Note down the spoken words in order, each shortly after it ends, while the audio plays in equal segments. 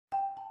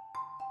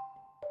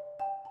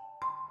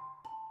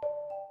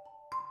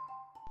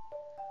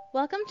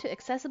Welcome to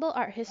Accessible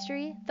Art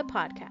History, the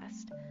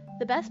podcast,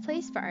 the best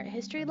place for art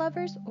history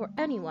lovers or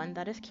anyone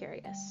that is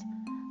curious.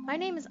 My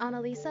name is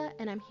Annalisa,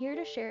 and I'm here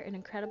to share an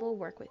incredible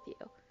work with you.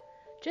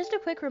 Just a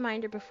quick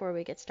reminder before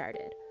we get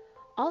started.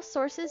 All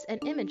sources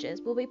and images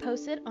will be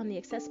posted on the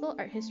Accessible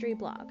Art History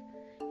blog.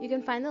 You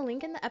can find the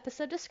link in the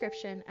episode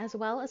description as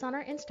well as on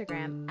our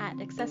Instagram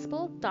at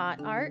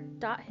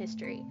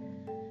accessible.art.history.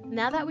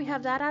 Now that we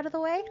have that out of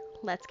the way,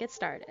 let's get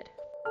started.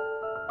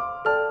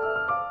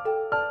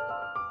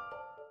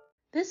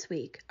 This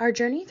week, our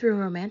journey through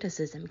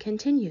Romanticism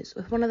continues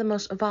with one of the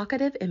most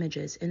evocative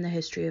images in the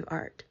history of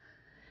art.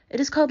 It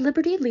is called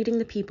Liberty Leading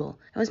the People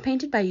and was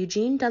painted by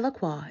Eugene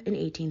Delacroix in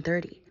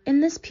 1830. In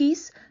this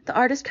piece, the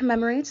artist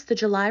commemorates the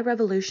July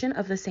Revolution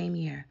of the same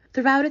year.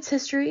 Throughout its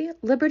history,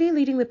 Liberty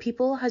Leading the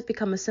People has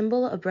become a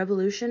symbol of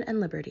revolution and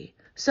liberty.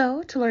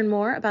 So, to learn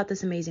more about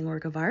this amazing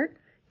work of art,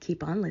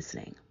 keep on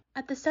listening.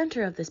 At the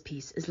center of this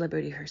piece is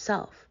Liberty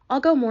herself. I'll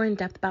go more in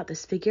depth about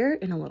this figure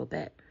in a little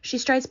bit. She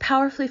strides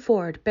powerfully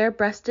forward,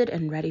 bare-breasted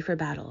and ready for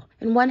battle.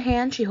 In one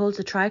hand, she holds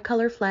a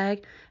tricolor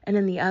flag, and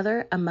in the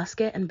other, a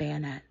musket and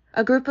bayonet.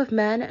 A group of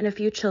men and a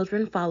few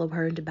children follow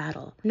her into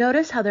battle.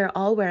 Notice how they're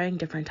all wearing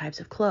different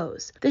types of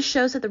clothes. This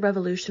shows that the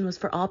revolution was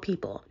for all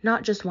people,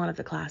 not just one of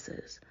the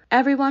classes.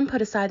 Everyone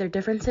put aside their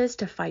differences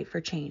to fight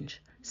for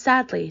change.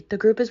 Sadly, the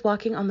group is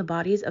walking on the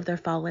bodies of their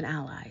fallen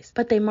allies,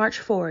 but they march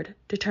forward,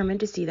 determined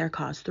to see their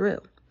cause through.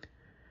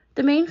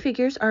 The main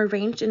figures are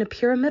arranged in a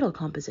pyramidal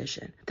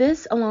composition.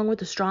 This, along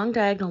with a strong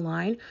diagonal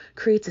line,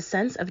 creates a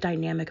sense of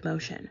dynamic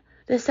motion.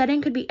 The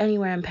setting could be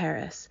anywhere in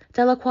Paris.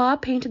 Delacroix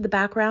painted the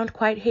background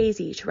quite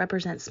hazy to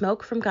represent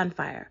smoke from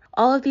gunfire.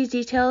 All of these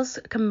details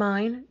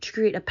combine to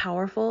create a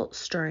powerful,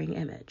 stirring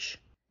image.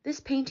 This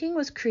painting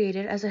was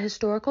created as a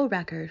historical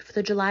record for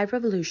the July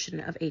Revolution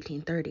of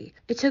 1830.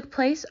 It took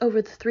place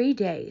over the 3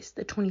 days,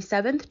 the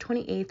 27th,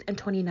 28th, and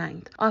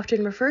 29th,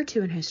 often referred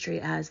to in history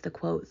as the,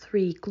 quote,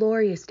 3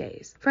 glorious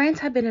days. France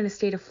had been in a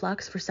state of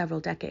flux for several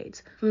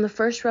decades. From the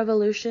First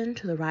Revolution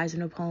to the rise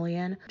of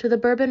Napoleon to the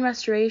Bourbon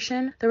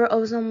Restoration, there were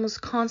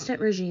almost constant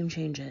regime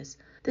changes.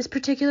 This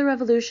particular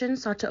revolution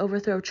sought to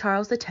overthrow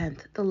Charles X,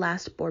 the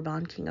last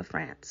Bourbon king of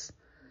France.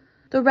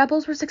 The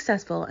rebels were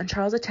successful, and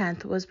Charles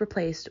X was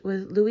replaced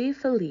with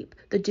Louis-Philippe,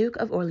 the Duke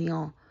of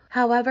Orleans.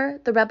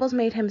 However, the rebels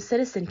made him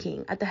citizen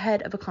king at the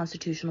head of a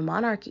constitutional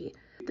monarchy.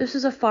 This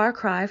was a far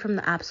cry from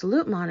the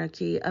absolute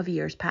monarchy of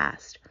years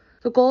past.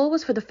 The goal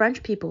was for the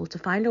French people to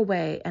find a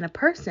way and a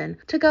person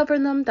to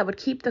govern them that would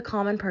keep the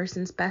common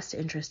person's best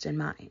interest in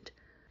mind.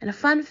 And a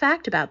fun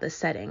fact about this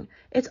setting,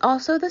 it's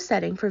also the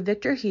setting for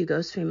Victor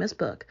Hugo's famous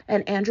book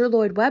and Andrew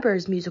Lloyd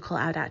Webber's musical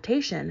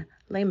adaptation,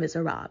 Les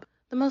Miserables.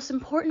 The most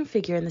important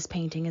figure in this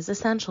painting is the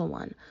central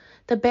one,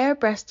 the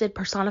bare-breasted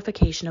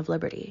personification of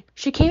liberty.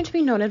 She came to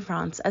be known in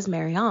France as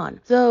Marianne,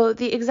 though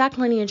the exact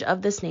lineage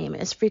of this name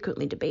is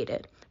frequently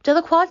debated.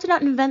 Delacroix did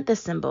not invent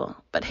this symbol,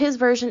 but his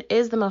version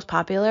is the most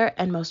popular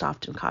and most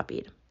often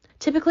copied.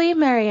 Typically,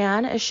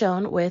 Marianne is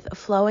shown with a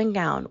flowing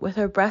gown with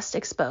her breast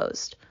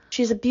exposed.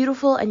 She is a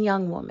beautiful and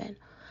young woman.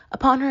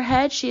 Upon her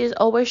head, she is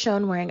always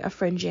shown wearing a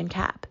Phrygian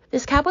cap.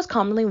 This cap was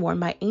commonly worn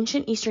by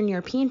ancient Eastern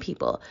European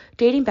people,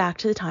 dating back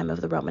to the time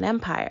of the Roman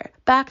Empire.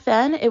 Back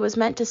then, it was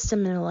meant to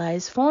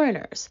symbolize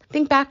foreigners.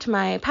 Think back to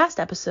my past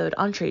episode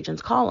on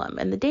Trajan's Column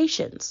and the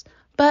Dacians.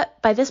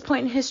 But by this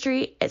point in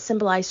history, it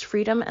symbolized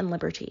freedom and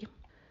liberty.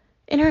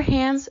 In her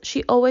hands,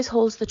 she always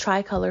holds the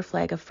tricolor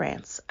flag of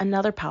France,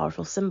 another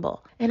powerful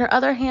symbol. In her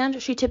other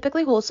hand, she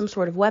typically holds some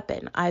sort of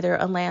weapon, either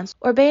a lance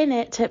or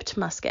bayonet-tipped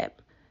musket.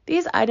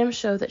 These items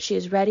show that she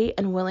is ready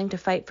and willing to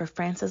fight for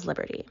France's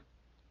liberty.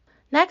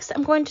 Next,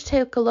 I'm going to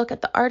take a look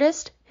at the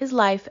artist, his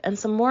life, and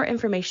some more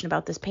information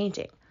about this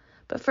painting.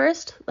 But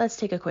first, let's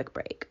take a quick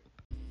break.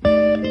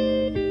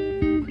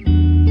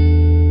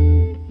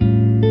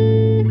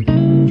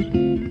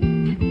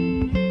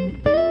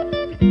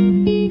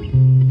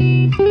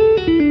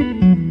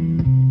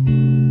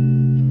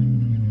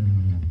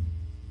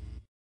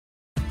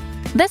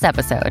 This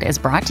episode is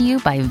brought to you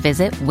by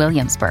Visit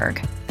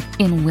Williamsburg.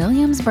 In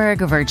Williamsburg,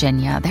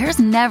 Virginia, there's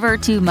never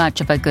too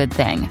much of a good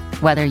thing.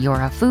 Whether you're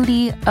a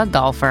foodie, a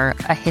golfer,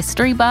 a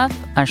history buff,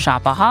 a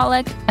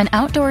shopaholic, an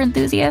outdoor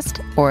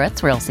enthusiast, or a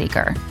thrill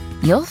seeker,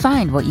 you'll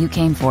find what you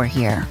came for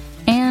here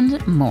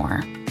and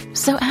more.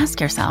 So ask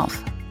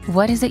yourself,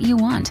 what is it you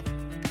want?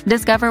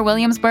 Discover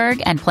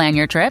Williamsburg and plan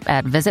your trip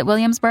at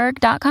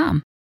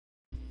visitwilliamsburg.com.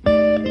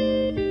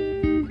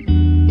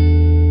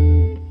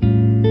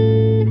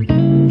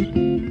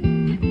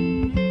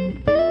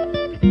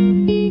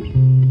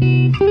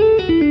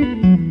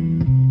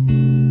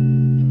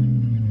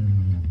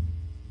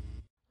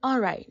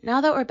 Alright,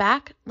 now that we're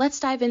back, let's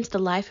dive into the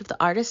life of the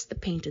artist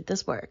that painted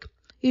this work.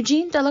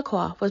 Eugene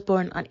Delacroix was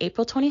born on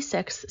April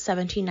 26,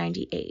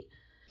 1798.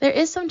 There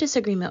is some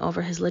disagreement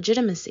over his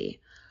legitimacy.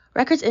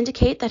 Records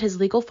indicate that his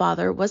legal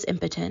father was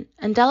impotent,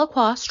 and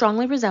Delacroix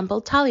strongly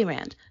resembled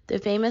Talleyrand, the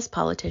famous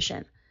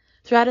politician.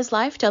 Throughout his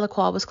life,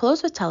 Delacroix was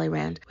close with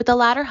Talleyrand, with the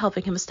latter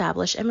helping him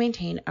establish and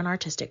maintain an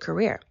artistic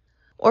career.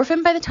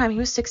 Orphaned by the time he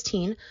was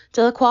 16,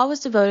 Delacroix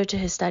was devoted to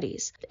his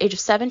studies. At the age of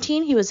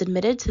 17, he was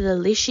admitted to the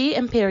Lycée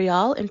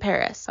Impérial in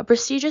Paris, a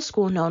prestigious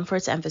school known for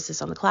its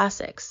emphasis on the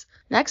classics.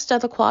 Next,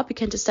 Delacroix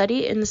began to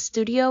study in the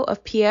studio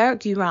of Pierre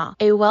Guérin,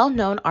 a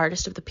well-known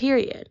artist of the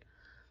period.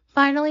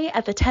 Finally,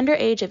 at the tender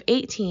age of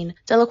 18,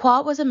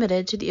 Delacroix was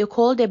admitted to the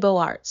École des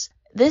Beaux-Arts.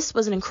 This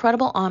was an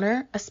incredible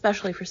honor,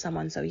 especially for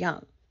someone so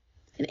young.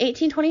 In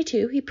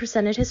 1822, he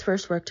presented his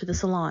first work to the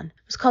Salon.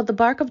 It was called The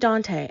Bark of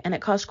Dante, and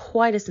it caused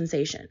quite a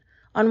sensation.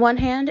 On one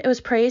hand, it was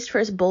praised for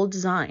its bold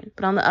design,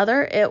 but on the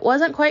other, it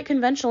wasn't quite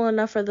conventional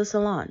enough for the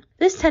Salon.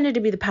 This tended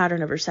to be the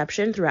pattern of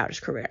reception throughout his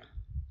career.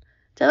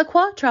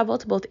 Delacroix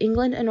traveled to both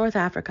England and North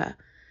Africa.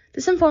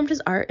 This informed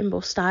his art in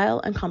both style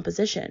and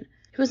composition.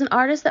 He was an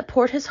artist that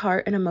poured his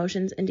heart and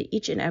emotions into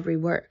each and every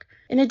work.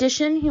 In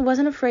addition, he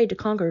wasn't afraid to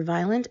conquer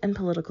violent and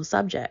political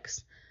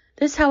subjects.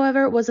 This,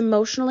 however, was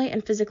emotionally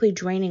and physically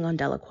draining on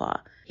Delacroix.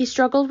 He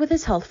struggled with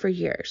his health for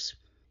years.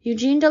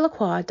 Eugene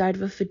Delacroix died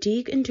of a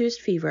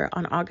fatigue-induced fever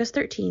on August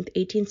 13,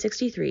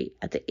 1863,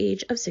 at the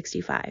age of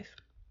 65.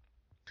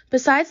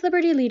 Besides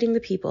Liberty Leading the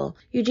People,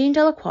 Eugene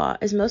Delacroix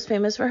is most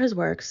famous for his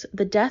works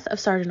The Death of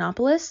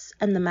Sardanapalus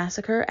and The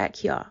Massacre at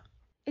Kiowa.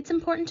 It's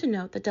important to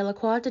note that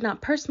Delacroix did not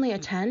personally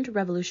attend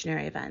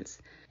revolutionary events.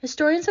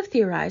 Historians have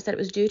theorized that it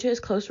was due to his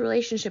close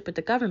relationship with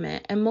the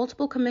government and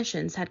multiple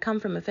commissions had come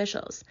from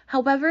officials.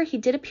 However, he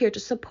did appear to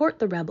support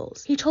the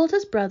rebels. He told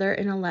his brother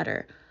in a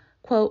letter,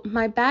 quote,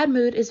 "My bad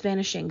mood is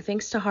vanishing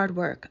thanks to hard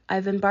work.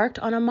 I've embarked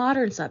on a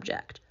modern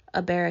subject,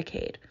 a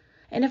barricade.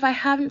 And if I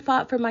haven't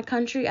fought for my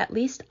country, at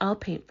least I'll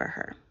paint for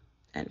her."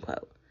 End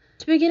quote.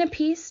 To begin a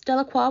piece,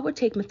 Delacroix would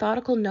take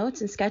methodical notes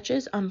and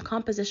sketches on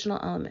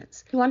compositional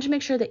elements. He wanted to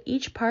make sure that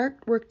each part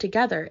worked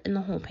together in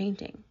the whole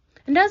painting.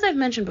 And as I've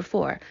mentioned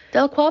before,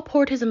 Delacroix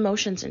poured his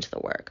emotions into the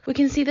work. We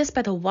can see this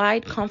by the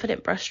wide,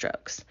 confident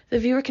brushstrokes. The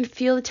viewer can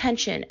feel the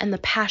tension and the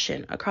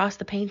passion across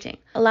the painting,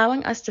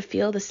 allowing us to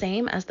feel the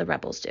same as the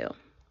rebels do.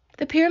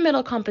 The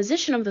pyramidal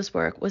composition of this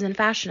work was in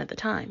fashion at the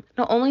time.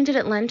 Not only did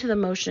it lend to the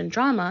motion and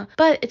drama,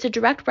 but it's a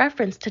direct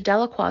reference to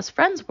Delacroix's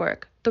friend's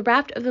work, The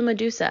Raft of the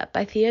Medusa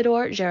by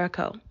Theodore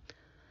Géricault.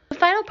 The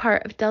final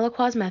part of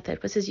Delacroix's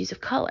method was his use of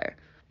color.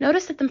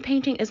 Notice that the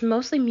painting is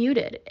mostly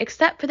muted,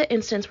 except for the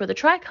instance where the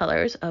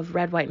tricolors of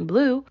red, white, and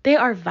blue, they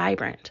are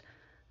vibrant.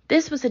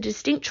 This was a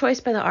distinct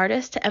choice by the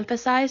artist to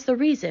emphasize the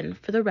reason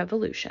for the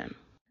revolution.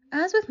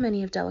 As with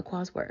many of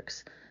Delacroix's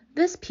works,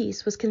 this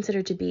piece was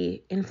considered to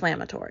be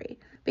inflammatory.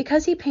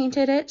 Because he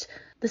painted it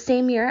the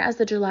same year as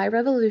the July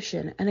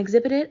Revolution and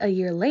exhibited a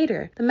year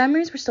later, the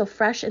memories were still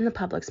fresh in the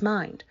public's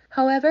mind.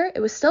 However, it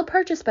was still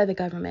purchased by the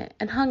government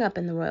and hung up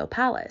in the royal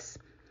palace.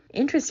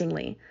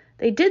 Interestingly,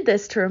 they did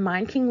this to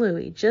remind King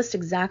Louis just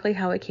exactly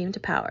how it came to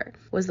power,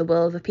 was the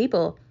will of the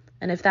people,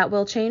 and if that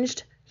will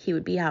changed, he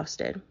would be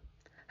ousted.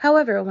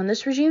 However, when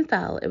this regime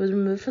fell, it was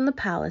removed from the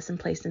palace and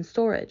placed in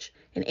storage.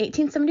 In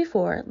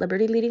 1874,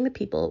 Liberty Leading the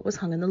People was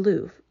hung in the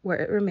Louvre, where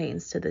it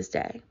remains to this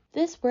day.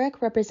 This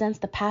work represents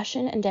the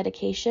passion and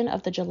dedication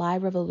of the July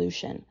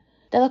Revolution.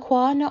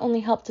 Delacroix not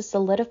only helped to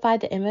solidify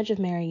the image of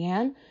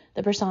Marianne,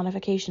 the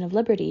personification of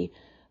liberty,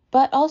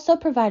 but also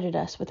provided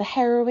us with a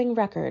harrowing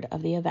record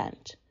of the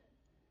event.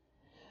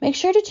 Make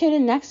sure to tune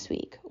in next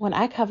week when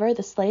I cover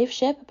The Slave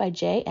Ship by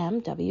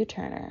J.M.W.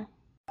 Turner.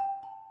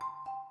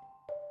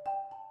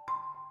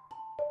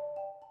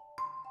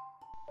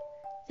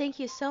 Thank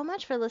you so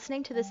much for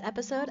listening to this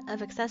episode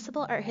of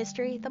Accessible Art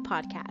History, the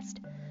podcast.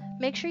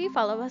 Make sure you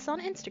follow us on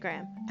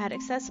Instagram at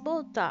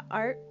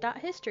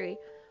accessible.art.history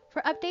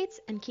for updates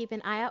and keep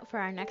an eye out for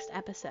our next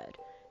episode.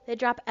 They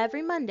drop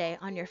every Monday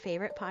on your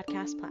favorite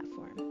podcast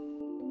platform.